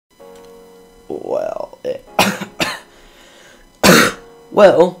Well,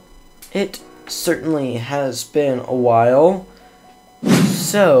 well, it certainly has been a while.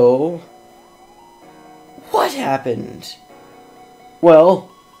 So, what happened?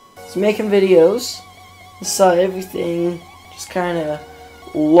 Well, I was making videos. I saw everything just kind of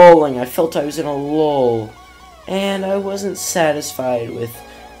lulling. I felt I was in a lull. And I wasn't satisfied with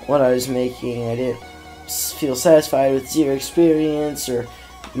what I was making. I didn't feel satisfied with Zero Experience or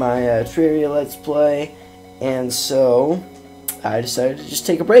my Terraria Let's Play. And so, I decided to just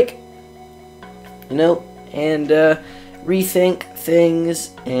take a break. You know, and rethink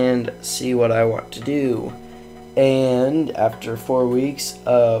things and see what I want to do. And after 4 weeks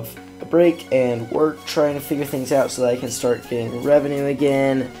of a break and work trying to figure things out so that I can start getting revenue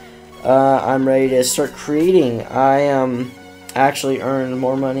again, I'm ready to start creating. I actually earned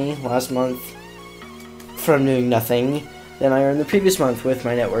more money last month from doing nothing than I earned the previous month with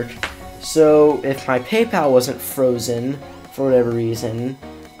my network. So if my PayPal wasn't frozen for whatever reason,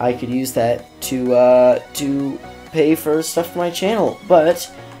 I could use that to pay for stuff for my channel.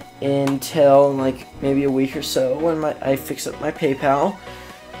 But until like maybe a week or so when I fix up my PayPal,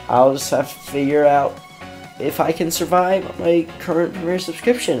 I'll just have to figure out if I can survive on my current Premiere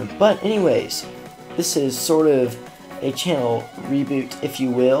subscription. But anyways, this is sort of a channel reboot, if you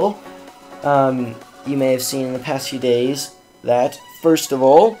will. You may have seen in the past few days that, first of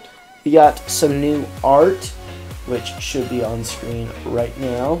all, we got some new art, which should be on screen right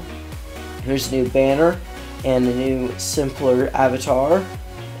now. Here's a new banner and a new, simpler avatar,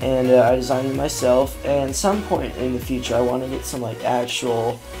 and I designed it myself. And at some point in the future, I want to get some like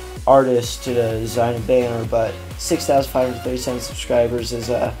actual artists to design a banner, but 6,537 subscribers is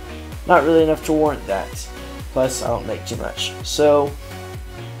not really enough to warrant that. Plus, I don't make too much. So,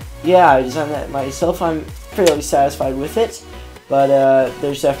 yeah, I designed that myself. I'm fairly satisfied with it, but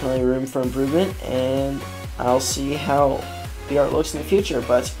there's definitely room for improvement, and I'll see how the art looks in the future.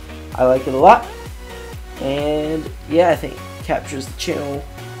 But I like it a lot, and yeah, I think it captures the channel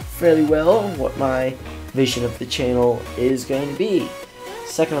fairly well, what my vision of the channel is going to be.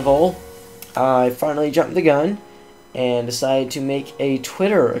 Second of all, I finally jumped the gun and decided to make a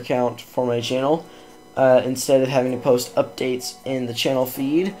Twitter account for my channel. Instead of having to post updates in the channel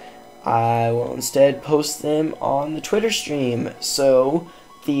feed, I will instead post them on the Twitter stream. So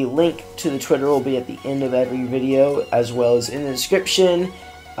the link to the Twitter will be at the end of every video, as well as in the description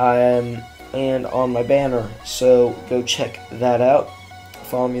and on my banner. So go check that out.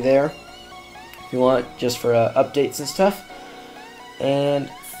 Follow me there if you want, just for updates and stuff. And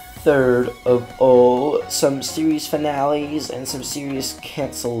third of all, some series finales and some series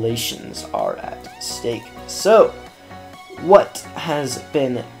cancellations are at stake. So, what has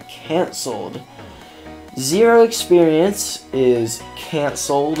been cancelled? Zero Experience is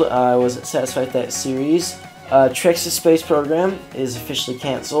cancelled. I wasn't satisfied with that series. TREXCW Space Program is officially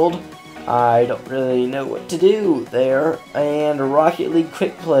cancelled. I don't really know what to do there. And Rocket League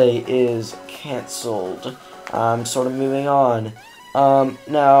Quick Play is cancelled. I'm sort of moving on.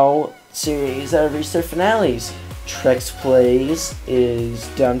 Now, series that have reached their finales. Trex Plays is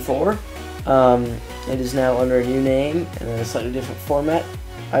done for. It is now under a new name and in a slightly different format,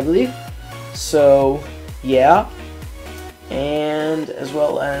 I believe. So, yeah. And as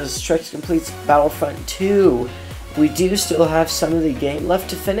well as Trex Completes Battlefront 2. We do still have some of the game left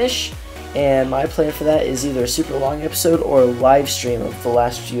to finish, and my plan for that is either a super long episode or a live stream of the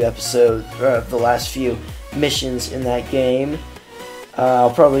last few episodes, or of the last few missions in that game.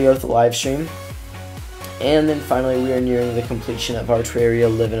 I'll probably go with the live stream. And then finally, we are nearing the completion of our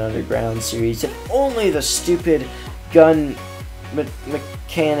Terraria Living Underground series. If only the stupid gun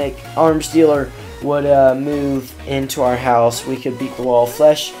mechanic arms dealer would move into our house, we could beat the wall of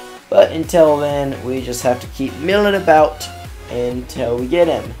flesh. But until then, we just have to keep milling about until we get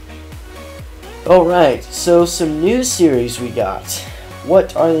him. Alright, so some new series we got.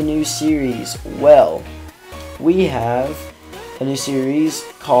 What are the new series? Well, we have a new series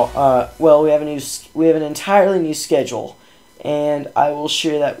called, we have an entirely new schedule, and I will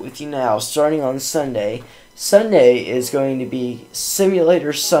share that with you now, starting on Sunday. Sunday is going to be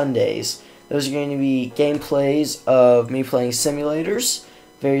Simulator Sundays. Those are going to be gameplays of me playing simulators,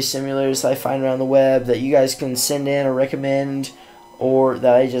 various simulators that I find around the web that you guys can send in or recommend, or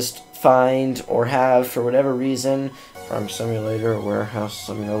that I just find or have for whatever reason, Farm Simulator, Warehouse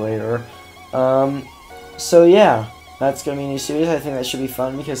Simulator. So yeah. That's going to be a new series. I think that should be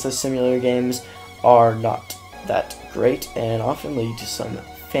fun because the simulator games are not that great and often lead to some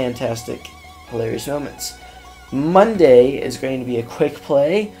fantastic, hilarious moments. Monday is going to be a quick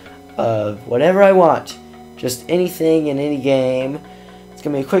play of whatever I want. Just anything in any game. It's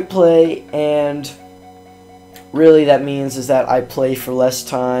going to be a quick play, and really that means is that I play for less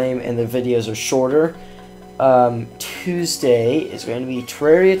time and the videos are shorter. Tuesday is going to be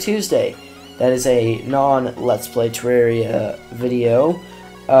Terraria Tuesday. That is a non-Let's Play Terraria video.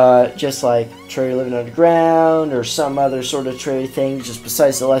 Just like Terraria Living Underground or some other sort of Terraria thing, just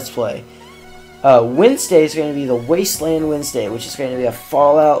besides the Let's Play. Wednesday is going to be the Wasteland Wednesday, which is going to be a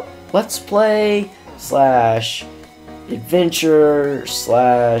Fallout Let's Play slash adventure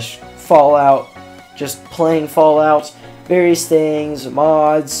slash Fallout, just playing Fallout, various things,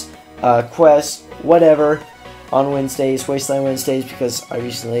 mods, quests, whatever, on Wednesdays, Wasteland Wednesdays, because I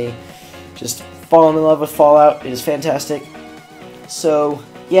recently just fallen in love with Fallout. It is fantastic. So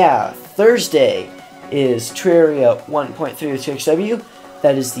yeah, Thursday is Terraria 1.3 with TREXCW.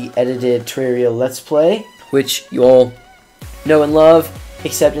 That is the edited Terraria Let's Play, which you all know and love,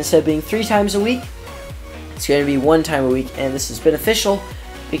 except instead of being 3 times a week, it's going to be 1 time a week, and this is beneficial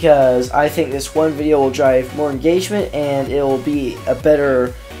because I think this one video will drive more engagement and it will be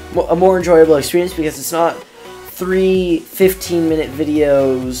a more enjoyable experience, because it's not 3 15-minute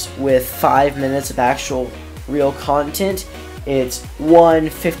videos with 5 minutes of actual real content. It's one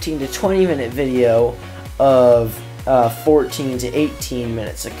 15 to 20-minute video of 14 to 18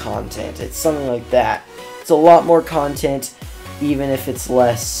 minutes of content. It's something like that. It's a lot more content, even if it's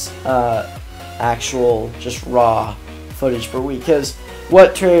less actual, just raw footage per week. Because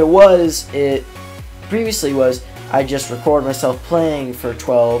what Terraria it previously was, I just record myself playing for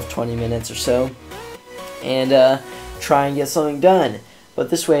 12-20 minutes or so, and try and get something done.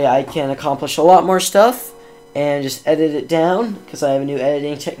 But this way I can accomplish a lot more stuff and just edit it down, because I have a new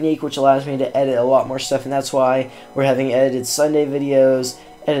editing technique which allows me to edit a lot more stuff, and that's why we're having edited Sunday videos,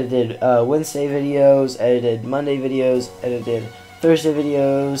 edited Wednesday videos, edited Monday videos, edited Thursday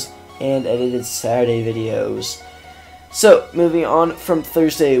videos, and edited Saturday videos. So, moving on from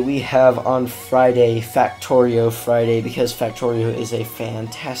Thursday, we have on Friday Factorio Friday, because Factorio is a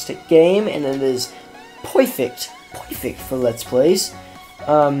fantastic game, and it is perfect for Let's Plays.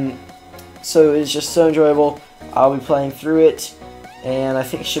 So it's just so enjoyable. I'll be playing through it, and I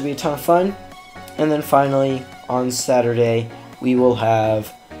think it should be a ton of fun. And then finally, on Saturday, we will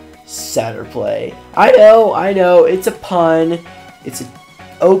have Satterplay. I know, it's a pun. It's an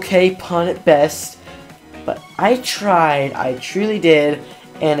okay pun at best, but I tried, I truly did,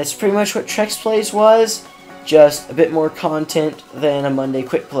 and it's pretty much what TREXCW was, just a bit more content than a Monday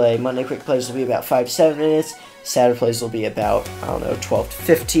Quick Play. Monday Quick Plays will be about 5 to 7 minutes. Satterplays will be about, I don't know, 12 to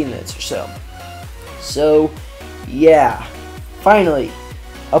 15 minutes or so. So, yeah. Finally,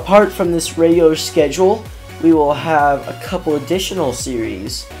 apart from this regular schedule, we will have a couple additional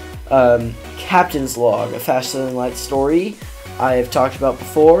series. Captain's Log, a Faster Than Light story I have talked about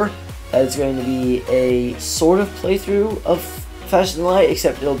before. It's going to be a sort of playthrough of Faster Than Light,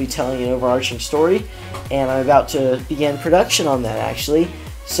 except it'll be telling an overarching story. And I'm about to begin production on that, actually.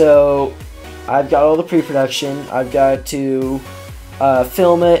 So, I've got all the pre-production. I've got to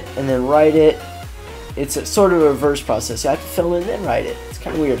film it and then write it. It's a sort of a reverse process. I have to film it and then write it. It's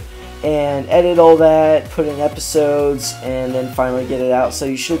kind of weird. And edit all that, put in episodes, and then finally get it out. So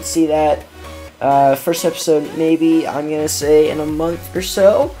you should see that first episode, maybe, I'm going to say, in a month or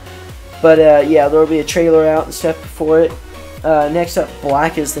so. But yeah, there will be a trailer out and stuff before it. Next up,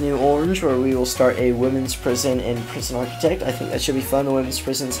 Black is the New Orange, where we will start a women's prison in Prison Architect. I think that should be fun. The women's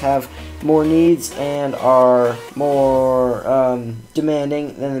prisons have more needs and are more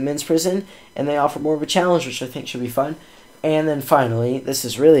demanding than the men's prison, and they offer more of a challenge, which I think should be fun. And then finally, this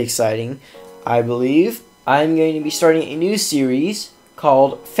is really exciting, I believe, I'm going to be starting a new series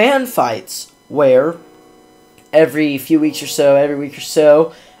called Fan Fights, where every few weeks or so, every week or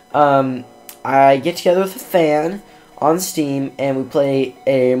so, I get together with a fan on Steam, and we play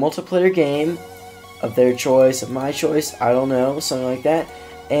a multiplayer game of their choice, of my choice, I don't know, something like that,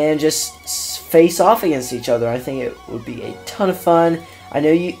 and just face off against each other. I think it would be a ton of fun. I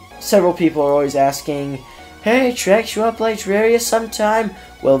know several people are always asking, hey Trex, you want to play Terraria sometime?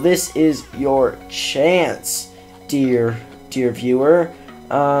 Well, this is your chance, dear viewer,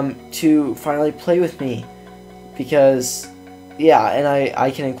 to finally play with me, because, yeah, and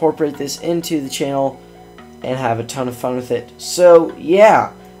I can incorporate this into the channel and have a ton of fun with it. So,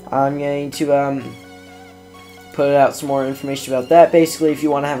 yeah, I'm going to put out some more information about that. Basically, if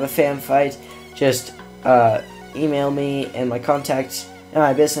you want to have a fan fight, just email me and my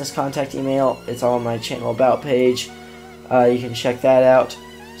business contact email. It's all on my channel about page. You can check that out.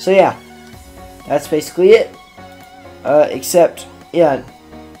 So, yeah, that's basically it. Except, yeah,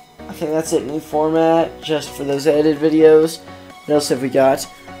 I think that's it. New format, just for those edited videos. What else have we got?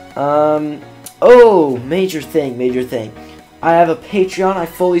 Oh, major thing. I have a Patreon. I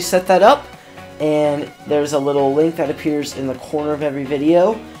fully set that up, and there's a little link that appears in the corner of every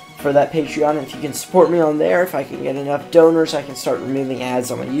video for that Patreon. If you can support me on there, if I can get enough donors, I can start removing ads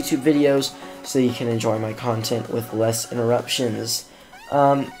on my YouTube videos so you can enjoy my content with less interruptions.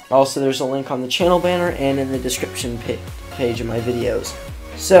 Also, there's a link on the channel banner and in the description page of my videos.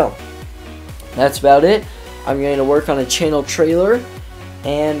 So, that's about it. I'm going to work on a channel trailer,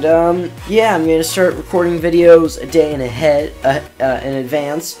 and yeah, I'm going to start recording videos a day in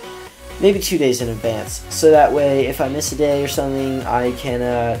advance, maybe 2 days in advance, so that way if I miss a day or something, I can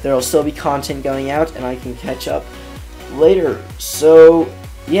there'll still be content going out and I can catch up later. So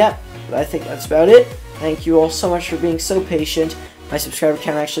yeah, I think that's about it. Thank you all so much for being so patient. My subscriber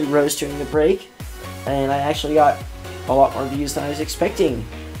count actually rose during the break, and I actually got a lot more views than I was expecting.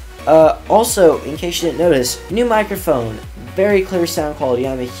 Also, in case you didn't notice, new microphone, very clear sound quality.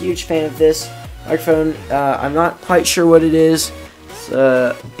 I'm a huge fan of this microphone. I'm not quite sure what it is. It's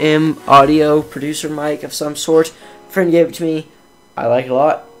M audio producer mic of some sort. A friend gave it to me. I like it a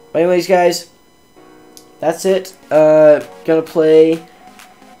lot. But anyways, guys, that's it. Gonna play.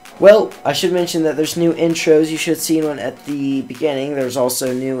 Well, I should mention that there's new intros. You should see one at the beginning. There's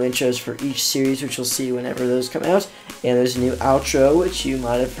also new intros for each series, which you'll see whenever those come out. And there's a new outro, which you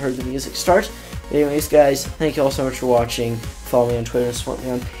might have heard the music start. But anyways, guys, thank you all so much for watching. Follow me on Twitter and support me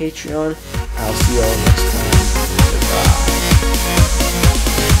on Patreon. I'll see you all next time.